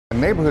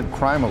neighborhood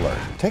crime alert.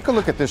 Take a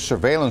look at this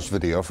surveillance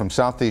video from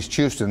Southeast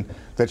Houston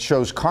that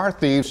shows car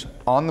thieves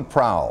on the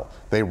prowl.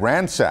 They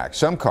ransacked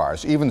some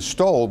cars, even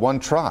stole one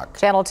truck.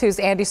 Channel 2's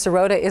Andy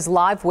Sirota is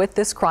live with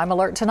this crime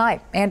alert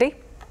tonight. Andy?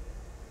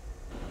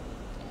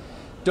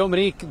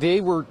 Dominique,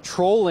 they were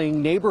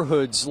trolling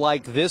neighborhoods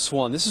like this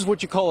one. This is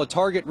what you call a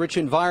target-rich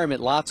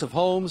environment. Lots of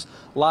homes,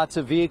 lots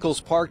of vehicles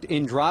parked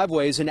in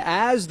driveways. And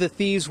as the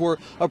thieves were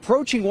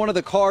approaching one of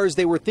the cars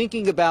they were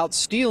thinking about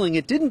stealing,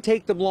 it didn't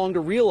take them long to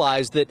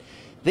realize that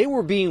they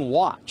were being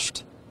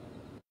watched.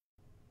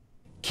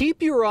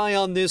 Keep your eye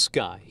on this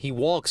guy. He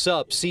walks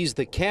up, sees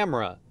the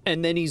camera,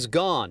 and then he's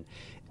gone.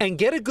 And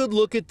get a good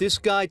look at this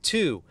guy,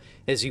 too,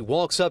 as he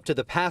walks up to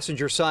the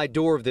passenger side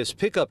door of this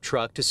pickup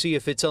truck to see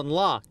if it's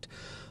unlocked.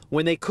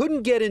 When they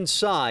couldn't get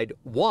inside,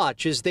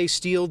 watch as they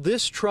steal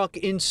this truck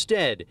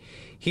instead.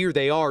 Here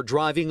they are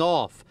driving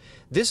off.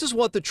 This is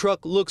what the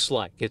truck looks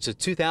like. It's a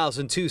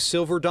 2002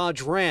 silver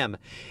Dodge Ram.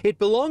 It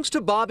belongs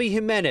to Bobby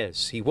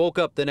Jimenez. He woke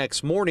up the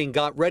next morning,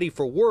 got ready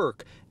for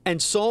work,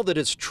 and saw that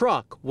his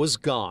truck was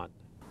gone.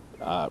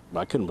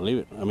 I couldn't believe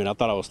it. I mean, I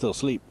thought I was still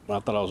asleep. I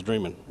thought I was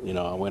dreaming. You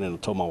know, I went in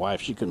and told my wife.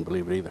 She couldn't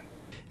believe it either.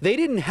 They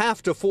didn't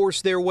have to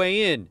force their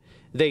way in.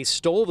 They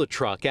stole the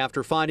truck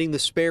after finding the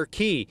spare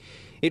key.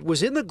 It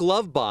was in the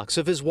glove box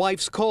of his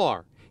wife's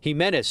car.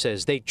 Jimenez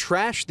says they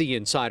trashed the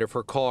inside of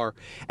her car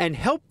and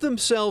helped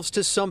themselves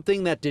to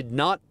something that did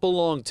not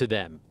belong to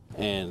them.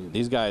 And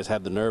these guys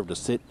had the nerve to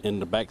sit in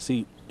the back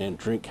seat and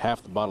drink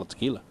half the bottle of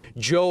tequila.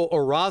 Joe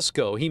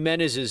Orozco,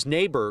 Jimenez's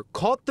neighbor,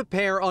 caught the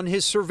pair on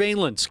his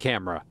surveillance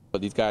camera.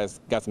 But these guys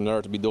got some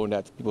nerve to be doing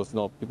that to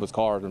people's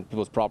cars and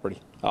people's property.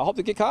 I hope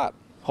they get caught.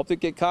 Hope they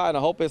get caught, and I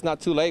hope it's not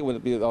too late when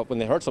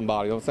they hurt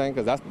somebody. You know what I'm saying?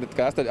 Because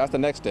that's the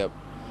next step.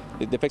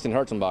 They're fixing to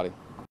hurt somebody.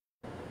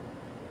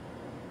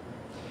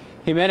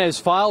 Jimenez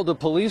filed a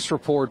police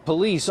report.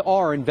 Police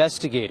are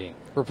investigating.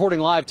 Reporting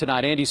live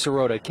tonight, Andy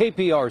Sirota,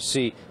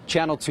 KPRC,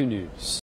 Channel 2 News.